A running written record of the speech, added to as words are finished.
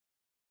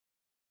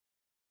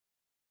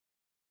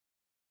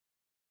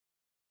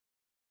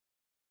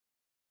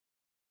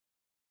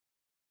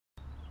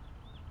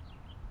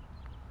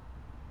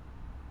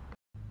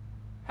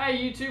Hey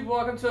YouTube,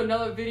 welcome to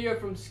another video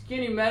from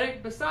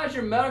SkinnyMedic. Besides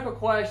your medical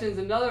questions,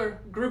 another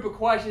group of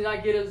questions I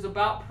get is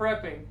about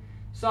prepping.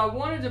 So I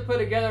wanted to put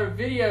together a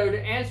video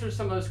to answer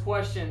some of those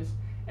questions.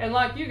 And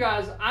like you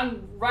guys,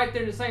 I'm right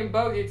there in the same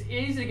boat. It's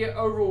easy to get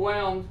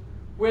overwhelmed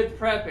with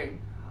prepping.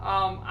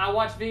 I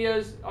watch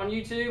videos on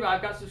YouTube.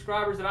 I've got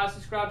subscribers that I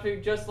subscribe to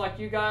just like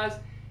you guys.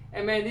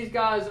 And man, these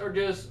guys are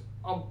just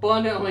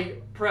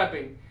abundantly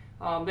prepping.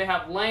 They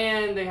have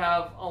land, they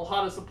have a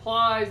lot of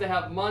supplies, they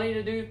have money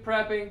to do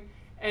prepping.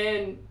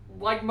 And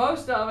like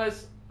most of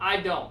us,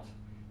 I don't.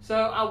 So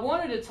I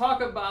wanted to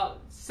talk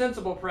about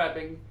sensible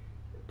prepping.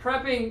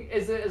 Prepping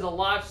is a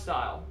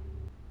lifestyle.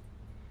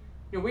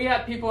 You know, we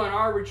have people in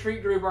our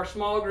retreat group, our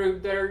small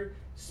group, that are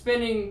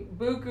spending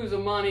bukus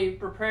of money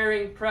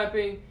preparing,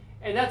 prepping,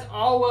 and that's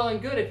all well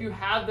and good if you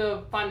have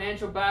the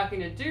financial backing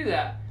to do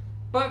that.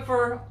 But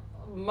for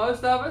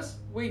most of us,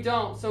 we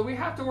don't. So we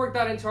have to work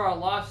that into our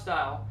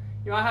lifestyle.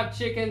 You know, I have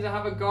chickens, I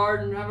have a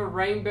garden, I have a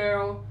rain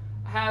barrel,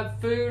 have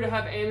food,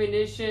 have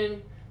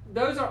ammunition.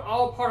 Those are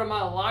all part of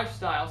my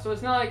lifestyle. So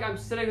it's not like I'm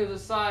setting those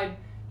aside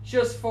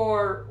just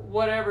for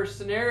whatever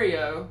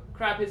scenario,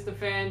 crap hits the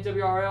fan,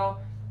 WRL,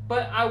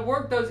 but I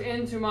work those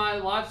into my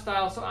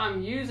lifestyle, so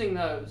I'm using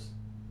those.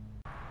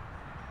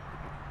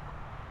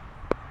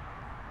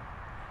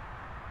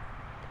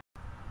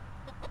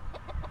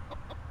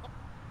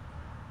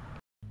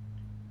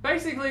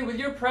 Basically, with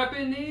your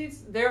prepping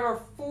needs, there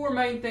are four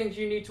main things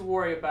you need to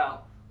worry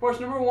about. Of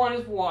course, number one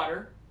is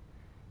water,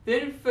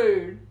 then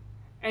food,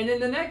 and then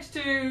the next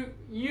two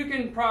you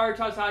can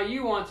prioritize how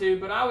you want to,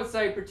 but I would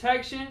say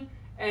protection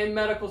and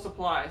medical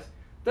supplies.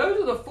 Those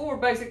are the four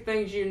basic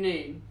things you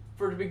need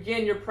to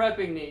begin your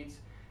prepping needs.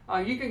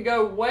 You can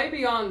go way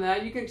beyond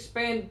that. You can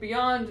expand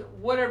beyond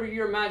whatever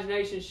your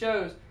imagination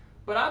shows,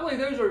 but I believe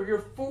those are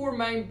your four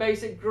main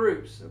basic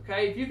groups.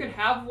 Okay, if you can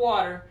have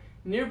water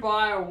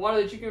nearby, or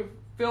water that you can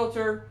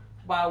filter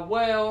by a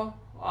well,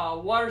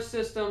 water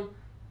system,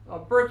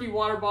 Berkey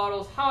water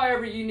bottles,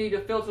 however you need to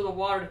filter the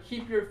water to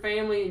keep your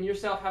family and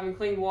yourself having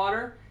clean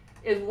water,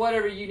 is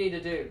whatever you need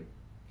to do.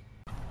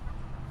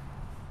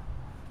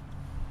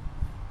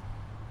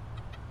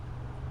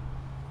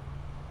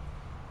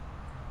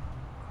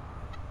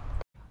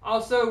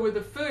 Also with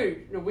the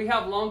food, you know, we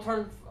have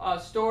long-term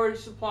storage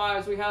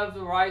supplies. We have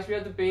the rice, we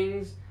have the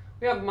beans,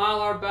 we have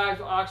Mylar bags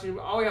with oxygen.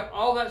 We have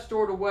all that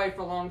stored away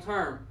for long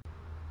term.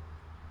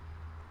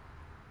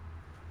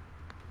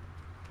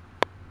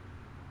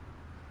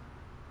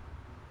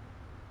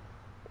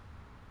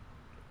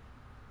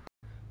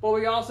 But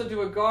we also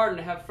do a garden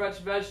to have fresh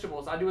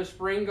vegetables. I do a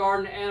spring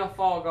garden and a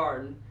fall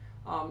garden.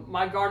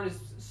 My garden is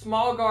a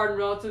small garden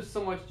relative to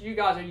so much you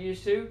guys are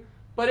used to,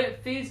 but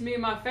it feeds me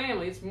and my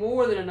family. It's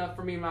more than enough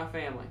for me and my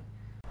family.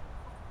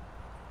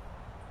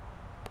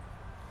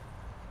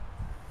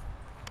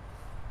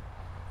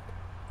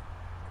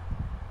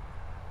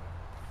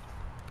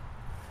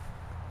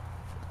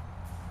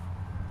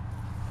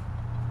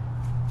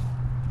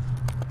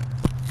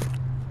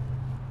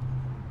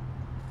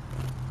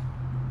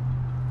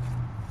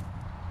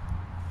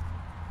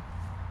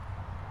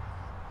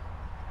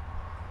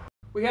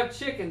 We have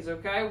chickens,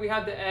 okay? We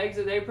have the eggs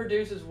that they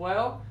produce as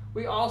well.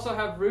 We also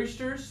have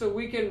roosters, so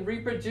we can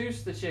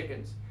reproduce the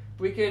chickens.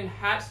 We can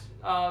hatch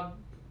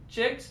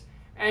chicks,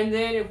 and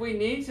then if we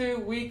need to,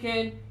 we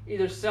can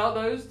either sell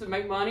those to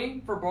make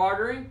money for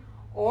bartering,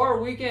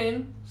 or we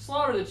can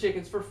slaughter the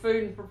chickens for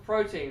food and for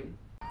protein.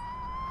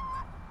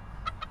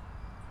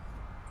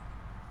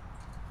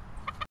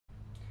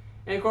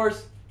 And of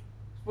course,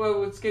 what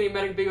would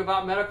SkinnyMedic be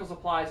without medical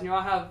supplies? You know,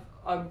 I have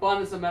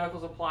abundance of medical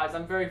supplies.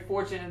 I'm very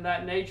fortunate in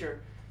that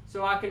nature.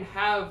 So I can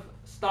have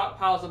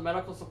stockpiles of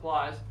medical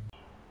supplies.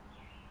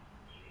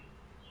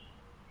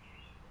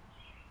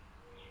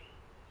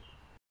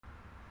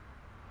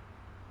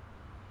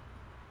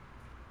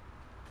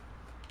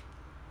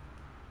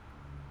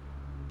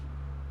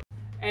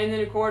 And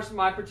then of course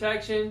my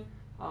protection.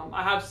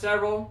 I have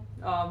several,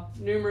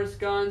 numerous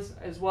guns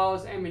as well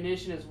as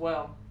ammunition as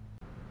well.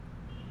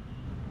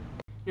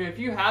 You know, if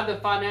you have the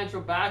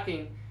financial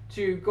backing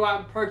to go out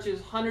and purchase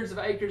hundreds of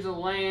acres of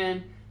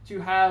land, to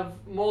have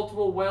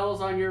multiple wells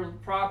on your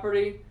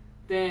property,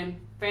 then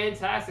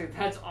fantastic,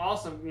 that's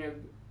awesome. You know,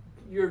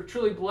 you're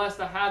truly blessed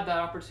to have that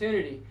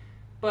opportunity.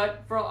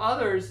 But for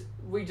others,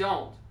 we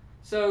don't.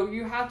 So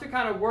you have to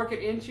kind of work it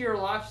into your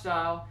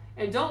lifestyle,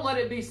 and don't let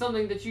it be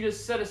something that you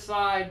just set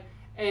aside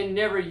and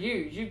never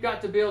use. You've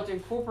got to be able to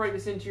incorporate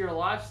this into your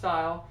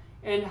lifestyle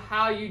and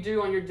how you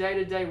do on your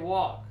day-to-day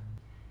walk.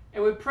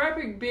 And with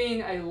prepping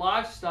being a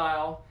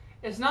lifestyle,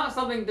 it's not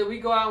something that we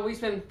go out and we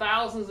spend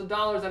thousands of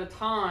dollars at a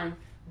time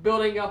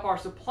building up our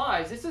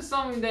supplies. This is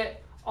something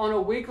that on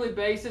a weekly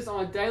basis,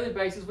 on a daily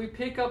basis, we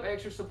pick up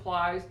extra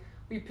supplies,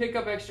 we pick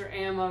up extra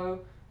ammo,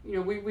 you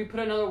know, we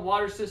put another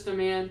water system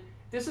in.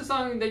 This is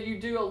something that you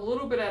do a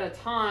little bit at a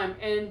time,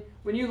 and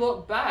when you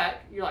look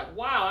back, you're like,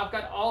 wow, I've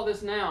got all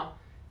this now.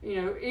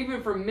 You know,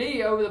 even for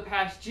me over the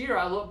past year,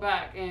 I look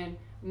back and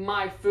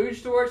my food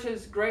storage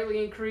has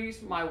greatly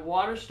increased, my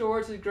water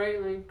storage has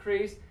greatly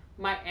increased,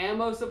 my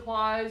ammo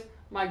supplies,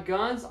 my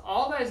guns,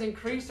 all that has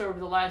increased over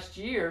the last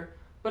year,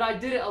 but I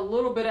did it a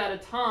little bit at a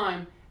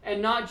time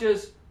and not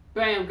just,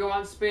 bam, go out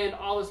and spend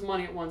all this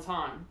money at one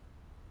time.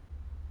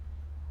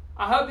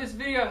 I hope this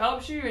video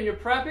helps you in your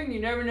prepping. You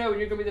never know when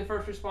you're going to be the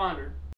first responder.